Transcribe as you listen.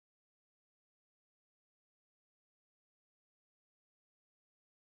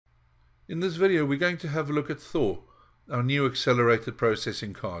In this video we're going to have a look at Thor, our new accelerated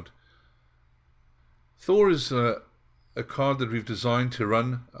processing card. Thor is a card that we've designed to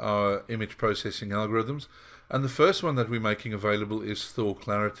run our image processing algorithms, and the first one that we're making available is Thor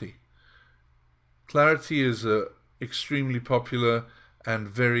Clarity. Clarity is an extremely popular and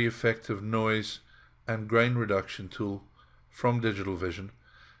very effective noise and grain reduction tool from Digital Vision,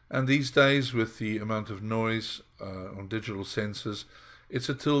 and these days with the amount of noise on digital sensors, it's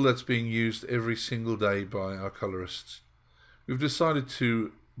a tool that's being used every single day by our colorists. We've decided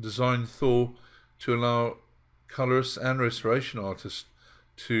to design Thor to allow colorists and restoration artists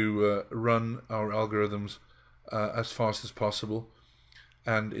to run our algorithms as fast as possible,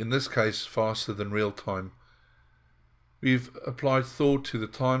 and in this case faster than real time. We've applied Thor to the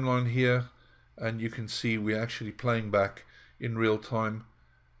timeline here, and you can see we're actually playing back in real time.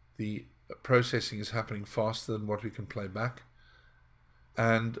 The processing is happening faster than what we can play back,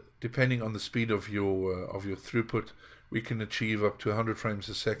 and depending on the speed of your throughput, we can achieve up to 100 frames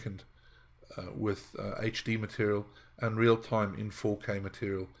a second with HD material and real time in 4K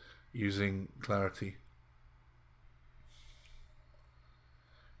material using Clarity.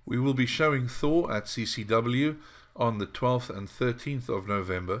 We will be showing Thor at CCW on the 12th and 13th of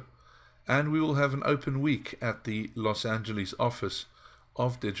November, and we will have an open week at the Los Angeles office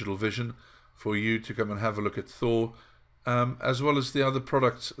of Digital Vision for you to come and have a look at Thor, as well as the other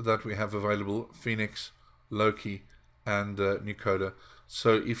products that we have available, Phoenix, Loki and Nucoda.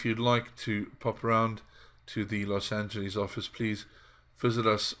 So if you'd like to pop around to the Los Angeles office, please visit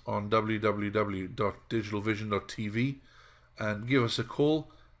us on www.digitalvision.tv and give us a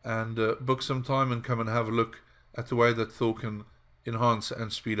call and book some time and come and have a look at the way that Thor can enhance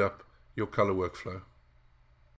and speed up your color workflow.